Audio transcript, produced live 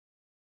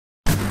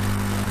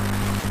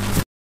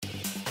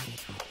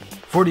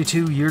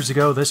42 years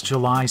ago this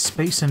July,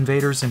 Space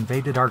Invaders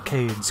invaded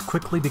arcades,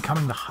 quickly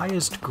becoming the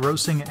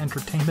highest-grossing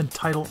entertainment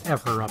title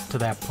ever up to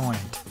that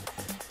point.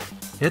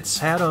 It's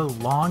had a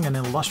long and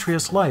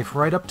illustrious life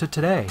right up to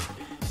today,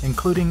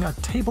 including a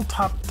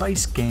tabletop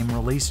dice game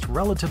released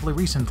relatively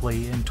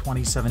recently in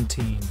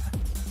 2017.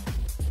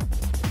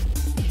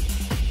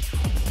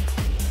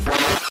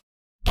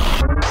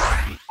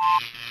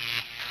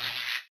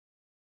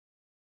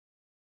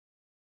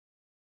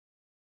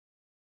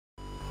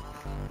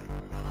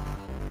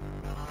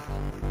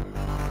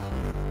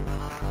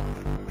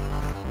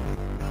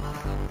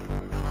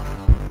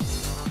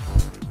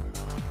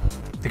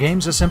 The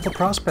game's a simple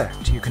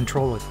prospect. You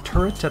control a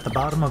turret at the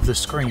bottom of the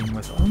screen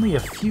with only a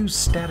few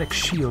static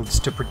shields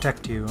to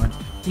protect you, and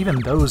even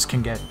those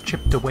can get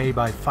chipped away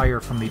by fire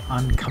from the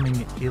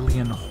oncoming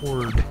alien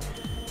horde.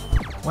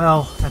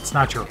 Well, that's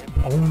not your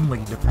only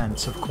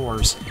defense, of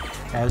course,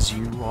 as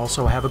you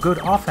also have a good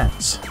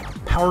offense. A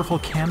powerful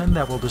cannon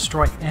that will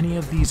destroy any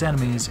of these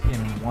enemies in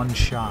one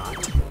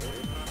shot.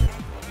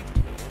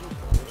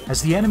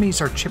 As the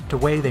enemies are chipped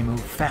away, they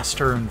move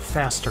faster and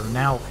faster.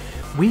 Now,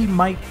 we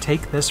might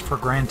take this for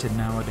granted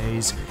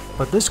nowadays,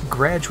 but this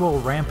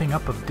gradual ramping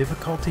up of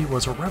difficulty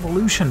was a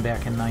revolution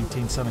back in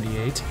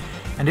 1978,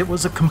 and it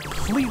was a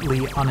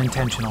completely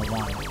unintentional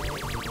one.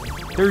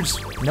 There's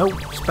no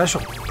special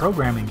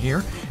programming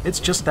here, it's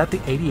just that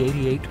the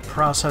 8088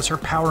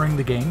 processor powering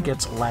the game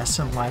gets less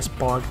and less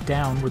bogged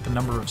down with the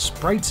number of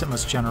sprites it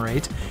must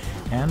generate,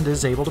 and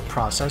is able to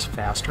process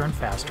faster and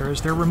faster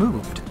as they're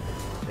removed.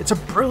 It's a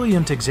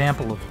brilliant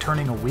example of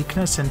turning a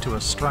weakness into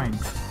a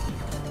strength.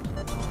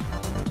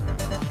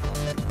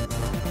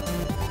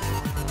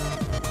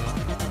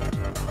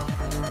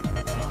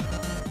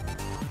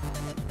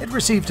 It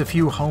received a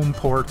few home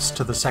ports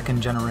to the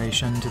second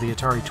generation, to the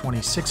Atari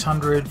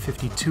 2600,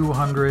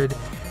 5200,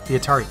 the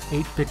Atari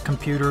 8-bit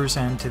computers,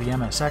 and to the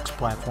MSX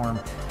platform.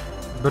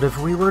 But if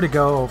we were to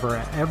go over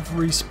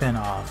every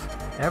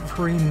spin-off,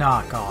 every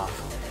knockoff,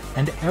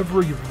 and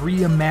every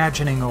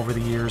reimagining over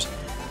the years,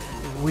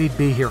 we'd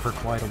be here for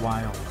quite a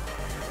while.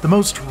 The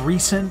most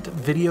recent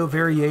video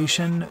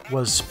variation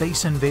was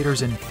Space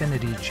Invaders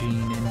Infinity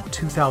Gene in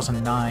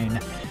 2009,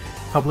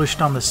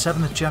 published on the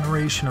 7th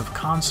generation of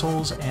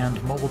consoles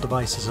and mobile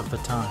devices of the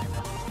time.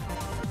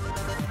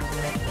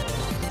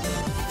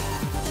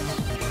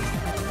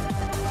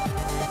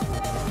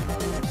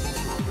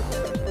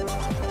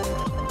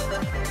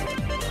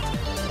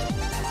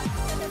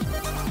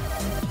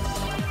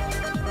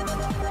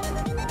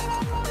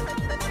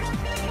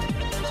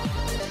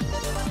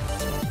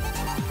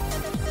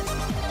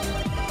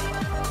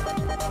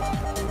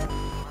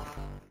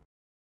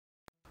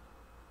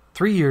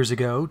 Three years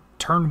ago,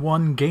 Turn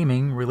 1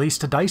 Gaming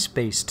released a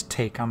dice-based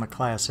take on the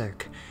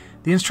classic.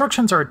 The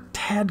instructions are a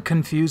tad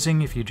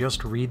confusing if you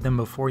just read them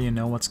before you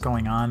know what's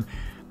going on,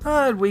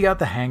 but we got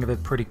the hang of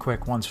it pretty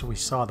quick once we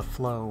saw the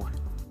flow.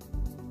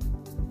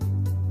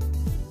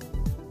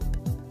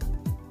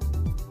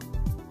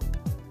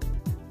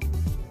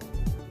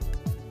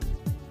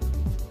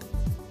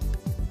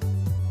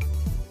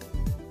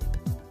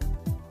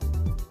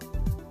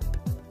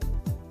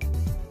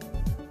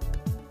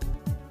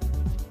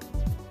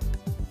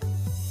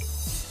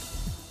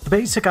 The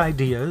basic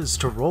idea is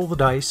to roll the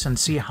dice and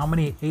see how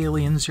many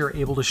aliens you're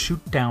able to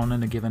shoot down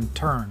in a given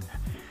turn.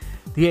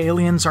 The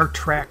aliens are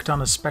tracked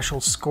on a special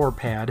score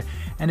pad,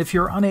 and if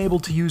you're unable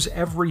to use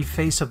every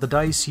face of the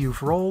dice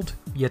you've rolled,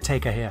 you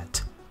take a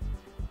hit.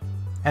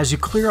 As you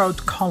clear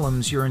out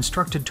columns, you're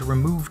instructed to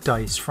remove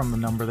dice from the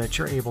number that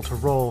you're able to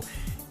roll,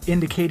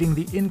 indicating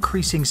the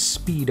increasing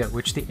speed at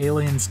which the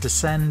aliens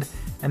descend,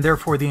 and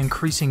therefore the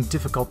increasing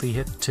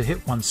difficulty to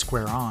hit one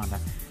square on.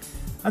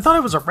 I thought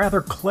it was a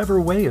rather clever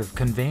way of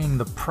conveying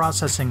the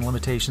processing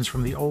limitations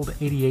from the old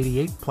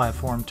 8088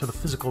 platform to the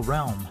physical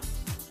realm.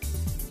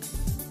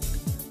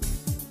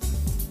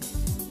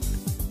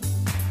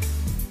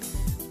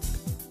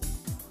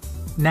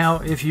 Now,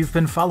 if you've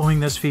been following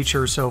this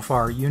feature so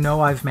far, you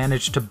know I've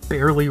managed to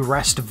barely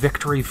wrest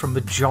victory from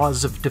the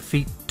jaws of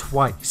defeat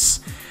twice.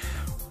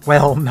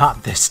 Well,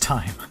 not this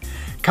time.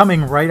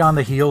 Coming right on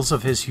the heels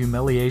of his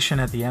humiliation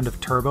at the end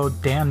of Turbo,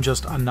 Dan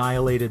just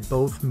annihilated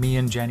both me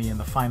and Jenny in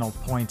the final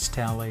points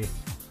tally.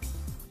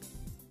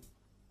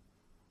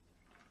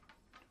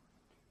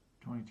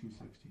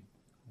 2260.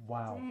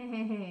 Wow.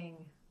 Dang.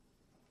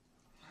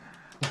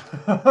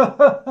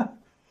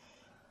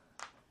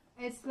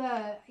 It's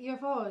the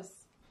UFOs.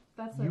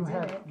 That's what You did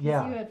had- it. 'Cause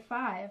yeah. You had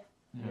 5.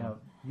 Yeah,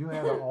 you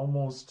had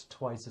almost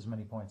twice as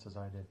many points as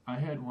I did. I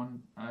had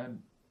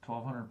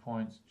 1,200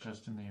 points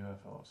just in the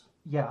UFOs.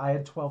 Yeah, I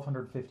had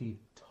 1,250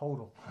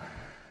 total.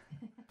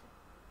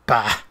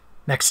 Bah,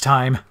 next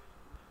time.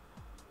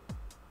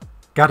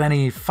 Got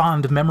any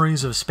fond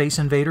memories of Space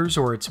Invaders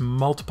or its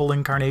multiple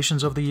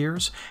incarnations over the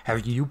years?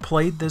 Have you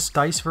played this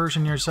dice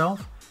version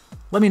yourself?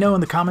 Let me know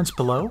in the comments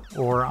below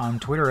or on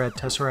Twitter at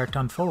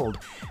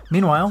TesseractUnfold.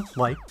 Meanwhile,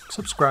 like,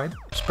 subscribe,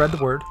 spread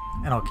the word,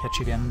 and I'll catch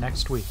you again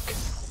next week.